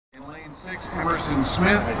Lane 6, Emerson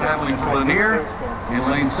Smith battling for Lanier.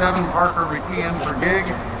 In lane 7, Parker McKeon for Gig.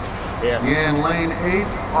 In lane 8,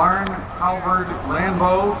 Arn Halvard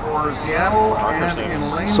Lambeau for Seattle. And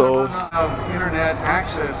in lane 9 of internet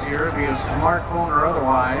access here via smartphone or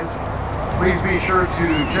otherwise. Please be sure to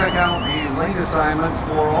check out the lane assignments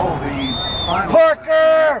for all of the final.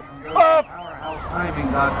 Parker! Up!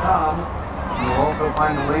 PowerhouseTiming.com. You'll also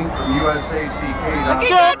find a link from USACK.com.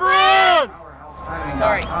 Stop run!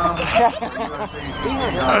 Sorry.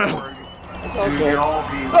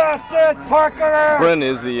 That's it, Parker! Bryn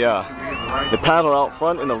is the paddle out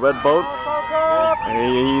front in the red boat.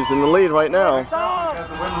 And he's in the lead right now.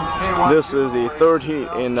 This is the third heat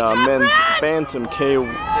in men's Bantam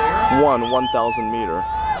K1 1,000 meter.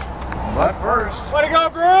 But first, way to go,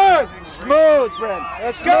 Bryn! Smooth, Bryn.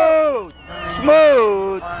 Let's go!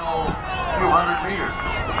 Smooth. 200 meters.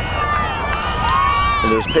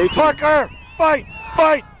 And there's Payton. Parker! Fight!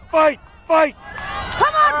 Fight! Fight! Fight!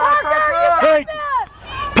 Come on, Parker! You got Payton! this!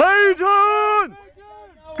 Payton!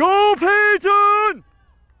 Go, Payton!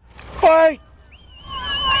 Fight!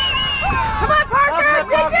 Come on,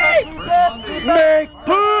 Parker! Dig! Make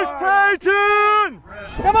Push, Payton!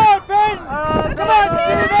 Come on, Payton! Come on,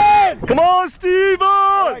 Steven! Come on, Steven!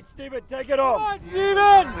 All right, Steven, take it home. Come on,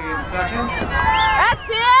 Steven! In second. That's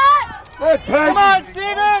it! Come on,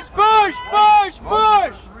 Steven! Push! Push!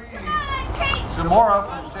 Push! Zamora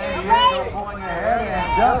from San Diego pulling ahead, and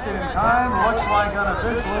just in time, looks like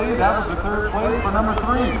unofficially, that was the third place for number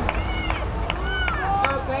 3.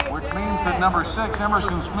 Which means that number 6,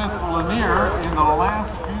 Emerson Smith for Lanier, in the last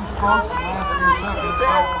few strokes, the last few seconds,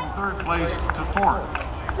 fell from third place to 4th.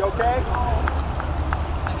 You okay?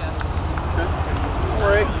 Don't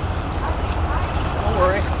worry. Don't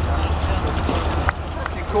worry.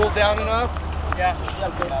 You cooled down enough? Yeah.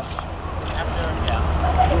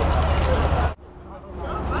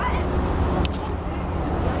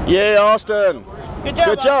 Yay, Austin!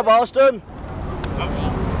 Good job, Austin!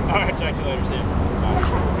 Alright, talk to you later, Sam.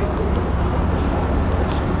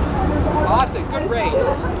 Austin, good race.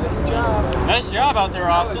 Nice job. Nice job out there,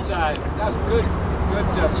 Austin. That was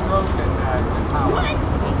good stroke and power.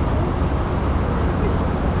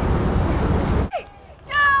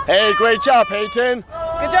 Hey, great job, Payton!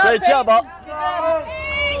 Good job, Great job,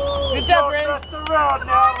 Good job, Bryn.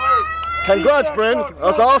 Congrats, Bryn!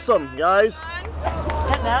 That's awesome, guys!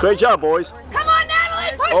 Great job, boys! Come on,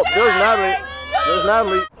 Natalie! Push Oh, it there's out. Natalie! There's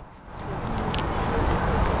Natalie!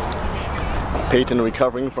 Payton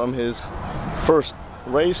recovering from his first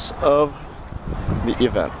race of the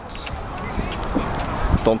event.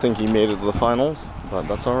 Don't think he made it to the finals, but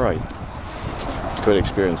that's alright. It's a good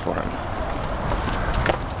experience for him.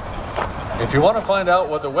 If you want to find out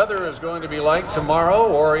what the weather is going to be like tomorrow,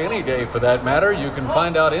 or any day for that matter, you can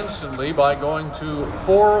find out instantly by going to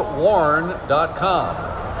forewarn.com.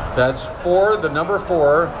 That's 4, the number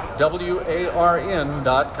 4, WARN.com.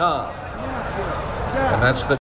 And that's the